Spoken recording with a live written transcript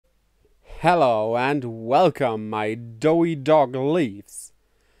Hello and welcome, my doughy dog Leaves.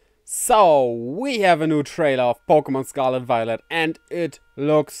 So, we have a new trailer of Pokémon Scarlet Violet and it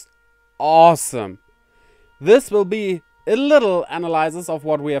looks awesome. This will be a little analysis of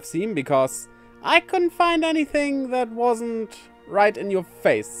what we have seen because I couldn't find anything that wasn't right in your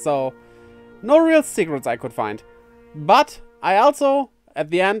face, so no real secrets I could find. But I also,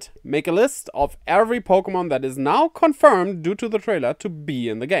 at the end, make a list of every Pokémon that is now confirmed due to the trailer to be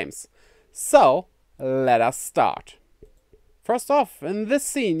in the games. So, let us start. First off, in this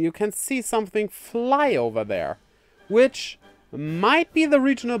scene you can see something fly over there, which might be the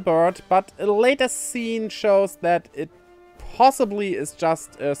regional bird, but a later scene shows that it possibly is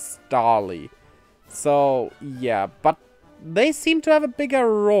just a starly. So, yeah, but they seem to have a bigger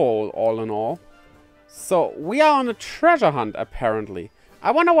role all in all. So, we are on a treasure hunt apparently.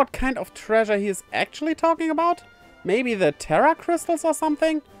 I wonder what kind of treasure he is actually talking about? Maybe the Terra crystals or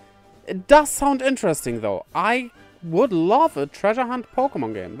something? It does sound interesting though. I would love a treasure hunt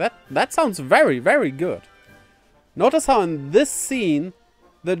Pokemon game. That sounds very, very good. Notice how in this scene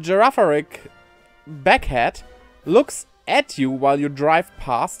the Giraffaric backhead looks at you while you drive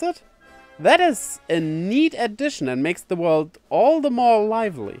past it. That is a neat addition and makes the world all the more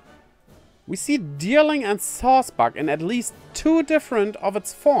lively. We see Deerling and Saucebug in at least 2 different of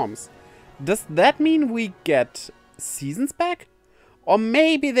its forms. Does that mean we get seasons back? Or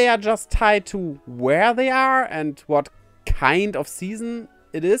maybe they are just tied to where they are and what kind of season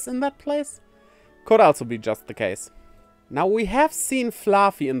it is in that place? Could also be just the case. Now we have seen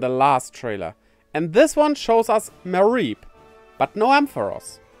Fluffy in the last trailer, and this one shows us Rief, but no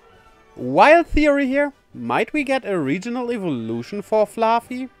Ampharos. Wild theory here, might we get a regional evolution for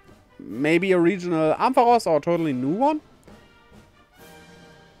Fluffy? Maybe a regional Ampharos or a totally new one?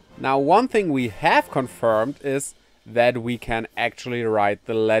 Now one thing we have confirmed is that we can actually ride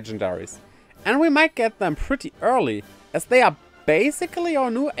the legendaries. And we might get them pretty early, as they are basically our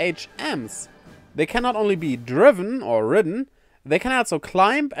new HMs. They can not only be driven or ridden, they can also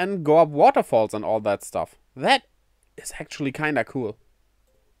climb and go up waterfalls and all that stuff. That is actually kinda cool.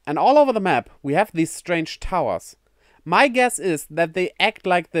 And all over the map we have these strange towers. My guess is that they act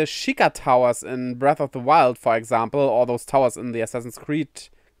like the Sheikah towers in Breath of the Wild, for example, or those towers in the Assassin's Creed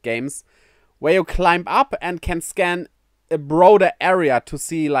games, where you climb up and can scan a broader area to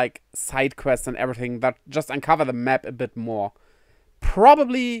see like side quests and everything that just uncover the map a bit more.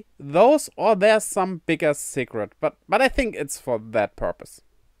 Probably those, or there's some bigger secret, but I think it's for that purpose.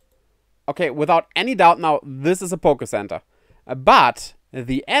 Okay, without any doubt now, this is a Poké Center. But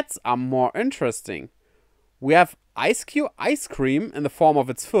the ads are more interesting. We have ice cream in the form of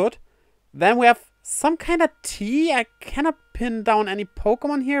its foot. Then we have some kind of tea. I cannot pin down any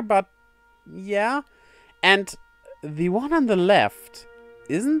Pokemon here, but yeah. And the one on the left,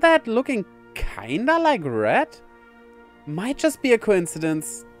 isn't that looking kinda like red? Might just be a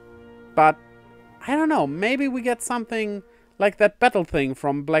coincidence, but I don't know. Maybe we get something like that battle thing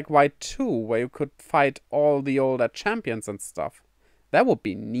from Black White 2, where you could fight all the older champions and stuff. That would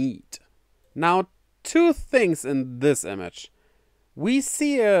be neat. Now, 2 things in this image. We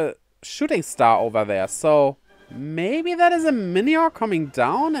see a shooting star over there, so maybe that is a Minior coming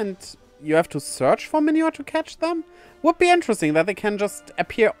down and you have to search for Minior to catch them? Would be interesting that they can just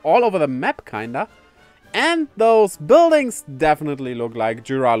appear all over the map, kinda. And those buildings definitely look like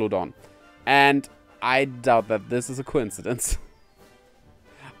Duraludon. And I doubt that this is a coincidence.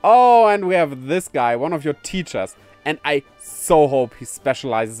 Oh, and we have this guy, one of your teachers. And I so hope he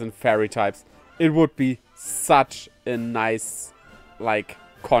specializes in fairy types. It would be such a nice, like,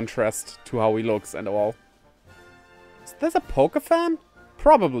 contrast to how he looks and all. Is this a Pokefan?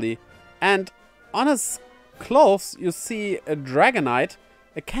 Probably. And on his clothes you see a Dragonite,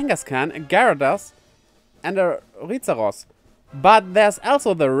 a Kangaskhan, a Gyarados, and a Rizeros. But there's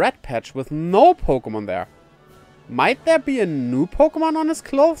also the red patch with no Pokemon there. Might there be a new Pokemon on his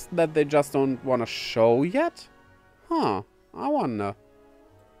clothes that they just don't want to show yet? Huh, I wonder.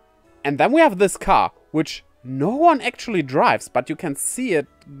 And then we have this car, which no one actually drives, but you can see it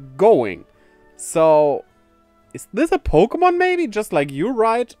going. So, is this a Pokemon maybe? Just like you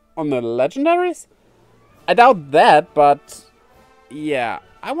ride on the legendaries? I doubt that, but yeah,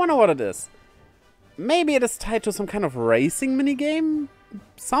 I wonder what it is. Maybe it is tied to some kind of racing minigame?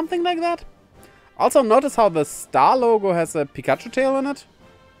 Something like that? Also, notice how the star logo has a Pikachu tail in it?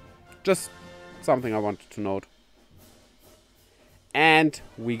 Just something I wanted to note. And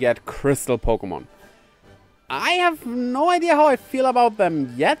we get Crystal Pokemon. I have no idea how I feel about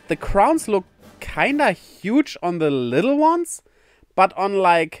them yet. The crowns look kinda huge on the little ones, but on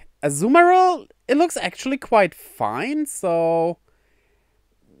like Azumarill, it looks actually quite fine, so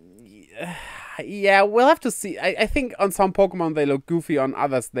Yeah, we'll have to see. I think on some Pokemon they look goofy, on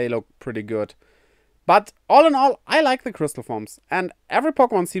others they look pretty good. But all in all, I like the crystal forms. And every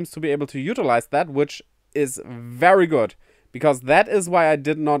Pokemon seems to be able to utilize that, which is very good. Because that is why I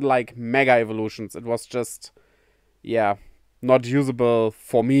did not like Mega Evolutions. It was just, yeah, not usable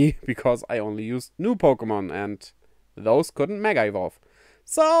for me because I only used new Pokemon and those couldn't Mega Evolve.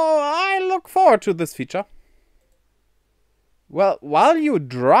 So I look forward to this feature. Well, while you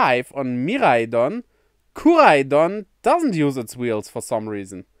drive on Miraidon, Kuraidon doesn't use its wheels for some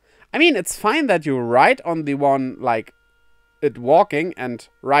reason. I mean, it's fine that you ride on the one, like, it walking, and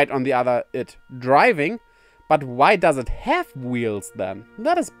ride on the other, it driving. But why does it have wheels then?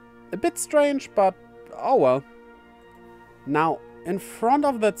 That is a bit strange, but oh well. Now, in front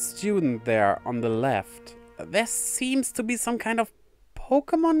of that student there on the left, there seems to be some kind of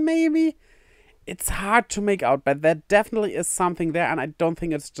Pokemon maybe? It's hard to make out, but there definitely is something there, and I don't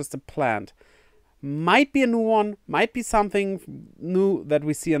think it's just a plant. Might be a new one, might be something new that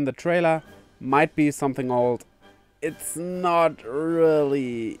we see in the trailer, might be something old. It's not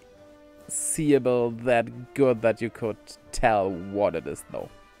really seeable that good that you could tell what it is, though.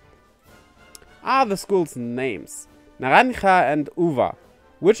 The school's names. Naranja and Uva,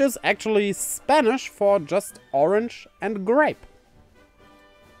 which is actually Spanish for just orange and grape.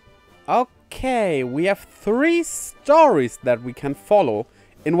 Okay, we have 3 stories that we can follow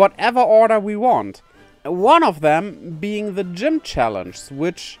in whatever order we want. One of them being the gym challenge,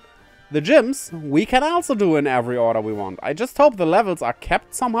 which the gyms we can also do in every order we want. I just hope the levels are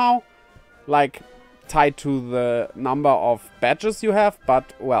kept somehow, like tied to the number of badges you have,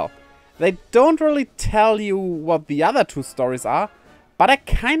 but well, they don't really tell you what the other 2 stories are, but I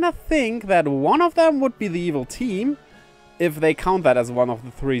kind of think that one of them would be the evil team, if they count that as one of the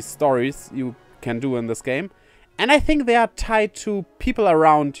 3 stories you can do in this game. And I think they are tied to people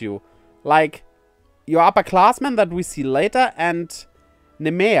around you, like your upperclassmen that we see later, and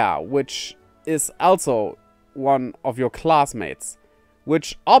Nemea, which is also one of your classmates,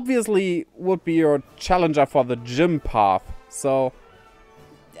 which obviously would be your challenger for the gym path. So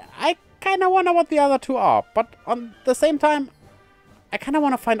I kind of wonder what the other 2 are, but on the same time, I kind of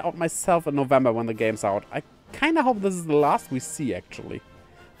want to find out myself in November when the game's out. I kind of hope this is the last we see, actually.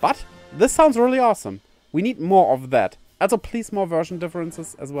 But this sounds really awesome. We need more of that. Also, please, more version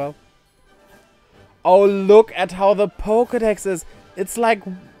differences as well. Oh, look at how the Pokédex is. It's like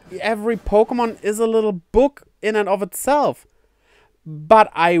every Pokemon is a little book in and of itself. But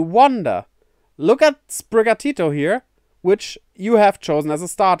I wonder. Look at Sprigatito here, which you have chosen as a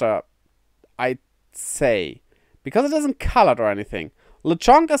starter, I'd say. Because it isn't colored or anything.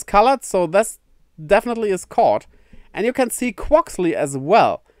 Lechonk is colored, so this definitely is caught. And you can see Quoxley as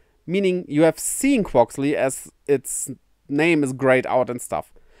well. Meaning you have seen Quoxley as its name is grayed out and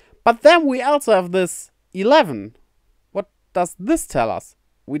stuff. But then we also have this 11. What does this tell us?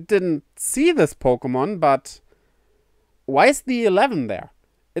 We didn't see this Pokemon, but why is the 11 there?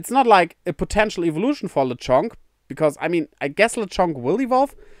 It's not like a potential evolution for Lechonk, because, I mean, I guess Lechonk will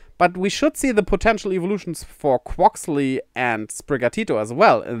evolve, but we should see the potential evolutions for Quoxley and Sprigatito as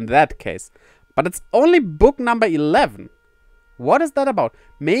well, in that case. But it's only book number 11. What is that about?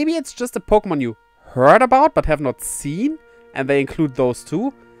 Maybe it's just a Pokemon you heard about but have not seen, and they include those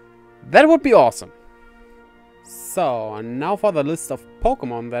 2? That would be awesome. So, now for the list of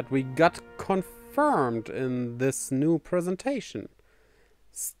Pokemon that we got confirmed in this new presentation.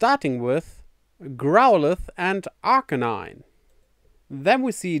 Starting with Growlithe and Arcanine. Then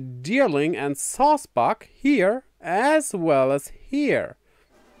we see Deerling and Sawsbuck here, as well as here.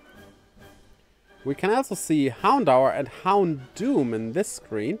 We can also see Houndour and Houndoom in this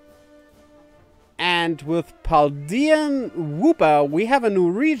screen. And with Paldean Wooper, we have a new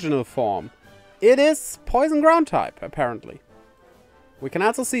regional form. It is Poison Ground type, apparently. We can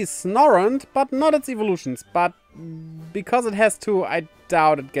also see Snorunt, but not its evolutions. But because it has 2, I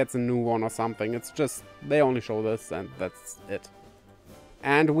doubt it gets a new one or something. It's just, they only show this and that's it.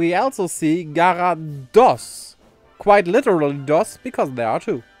 And we also see Gyarados. Quite literally DOS, because there are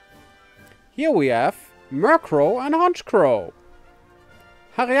 2. Here we have Murkrow and Honchkrow.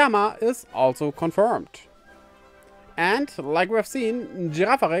 Hariyama is also confirmed. And, like we have seen,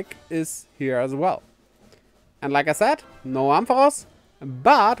 Girafarig is here as well. And like I said, no Ampharos,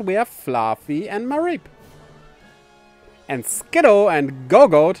 but we have Fluffy and Mareep. And Skiddo and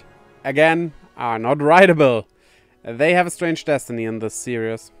Gogoat, again, are not rideable. They have a strange destiny in this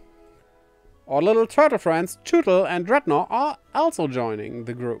series. Our little turtle friends, Tootle and Dreadnought, are also joining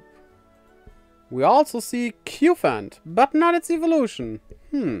the group. We also see Cufant, but not its evolution.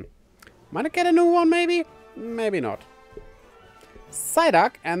 Might it get a new one, maybe? Maybe not.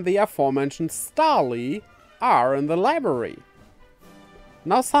 Psyduck and the aforementioned Starly are in the library.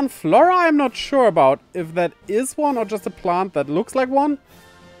 Now Sunflora I'm not sure about if that is one or just a plant that looks like one.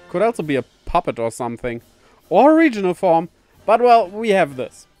 Could also be a puppet or something. Or a regional form. But well, we have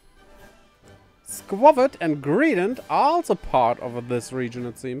this. Squavit and Greedent are also part of this region,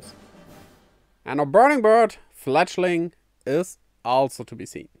 it seems. And a Burning Bird, Fletchling, is also to be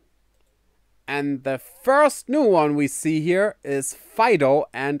seen. And the first new one we see here is Fido,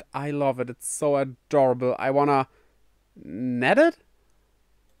 and I love it. It's so adorable. I wanna net it?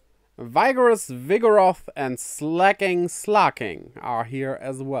 Vigorous Vigoroth and Slacking are here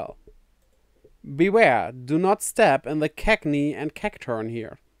as well. Beware, do not step in the Cacnea and Cacturn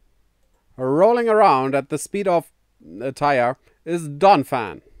here. Rolling around at the speed of a tire is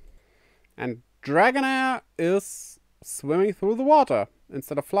Donphan. And Dragonair is swimming through the water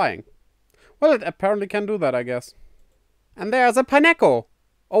instead of flying. Well, it apparently can do that, I guess. And there's a Pineco.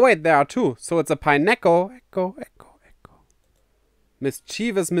 Oh wait, there are two. So it's a Pineco. Echo.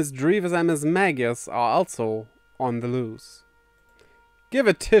 Mischievous, Misdreavous, and Mismagius are also on the loose. Give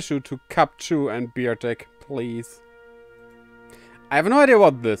a tissue to Capchu and Beartic, please. I have no idea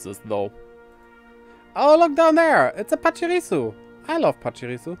what this is, though. Oh, look down there! It's a Pachirisu. I love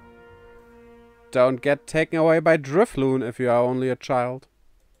Pachirisu. Don't get taken away by Drifloon if you are only a child.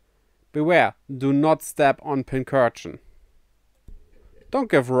 Beware, do not step on Pincurchin. Don't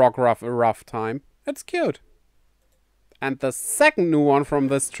give Rockruff a rough time. It's cute. And the second new one from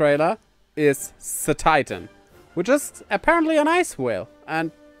this trailer is Satitan, which is apparently an ice whale.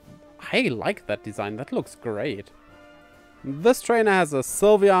 And I like that design. That looks great. This trainer has a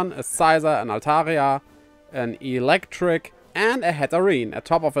Sylveon, a Scizor, an Altaria, an Electric, and a Hatterene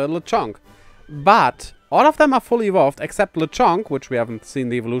atop of a Lechonk. But all of them are fully evolved except Lechonk, which we haven't seen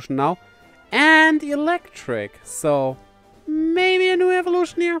the evolution now, and Electric. So maybe a new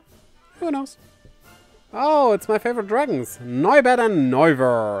evolution here? Who knows? Oh, it's my favorite dragons, Noibat and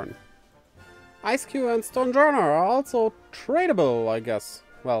Noivern. Ice-Q and Stonjourner are also tradable, I guess.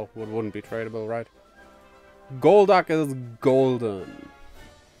 Well, it wouldn't be tradable, right? Golduck is golden.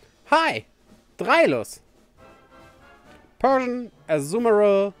 Hi! Drylus. Persian,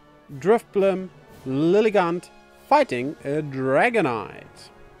 Azumarill, Driftblim, Lilligant, fighting a Dragonite.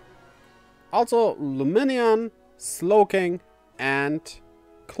 Also Luminion, Slowking, and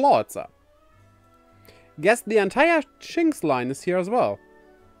Clawitzer. Guess the entire Shinx line is here as well.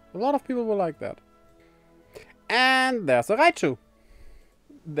 A lot of people will like that. And there's a Raichu.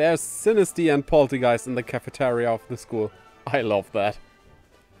 There's Sinistea and Poltergeist in the cafeteria of the school. I love that.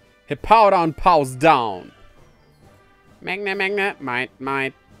 Hippowdon pows down. Magna,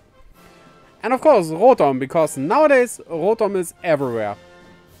 might. And of course Rotom, because nowadays Rotom is everywhere.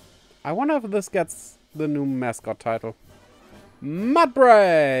 I wonder if this gets the new mascot title.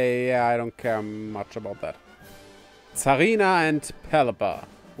 Mudbray! Yeah, I don't care much about that. Tsarina and Pelipper.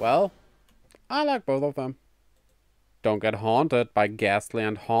 Well, I like both of them. Don't get haunted by Ghastly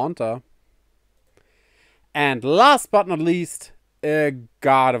and Haunter. And last but not least, a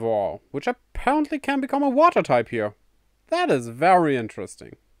Gardevoir, which apparently can become a water type here. That is very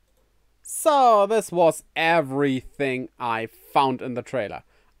interesting. So, this was everything I found in the trailer.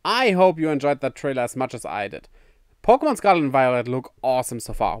 I hope you enjoyed that trailer as much as I did. Pokemon Scarlet and Violet look awesome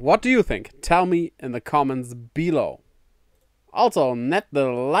so far. What do you think? Tell me in the comments below. Also, net the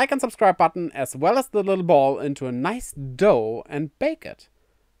like and subscribe button as well as the little ball into a nice dough and bake it.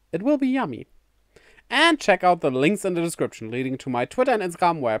 It will be yummy. And check out the links in the description leading to my Twitter and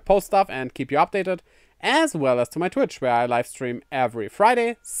Instagram where I post stuff and keep you updated, as well as to my Twitch where I live stream every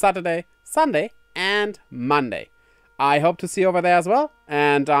Friday, Saturday, Sunday and Monday. I hope to see you over there as well,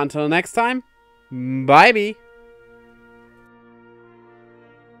 and until next time, bye-bye!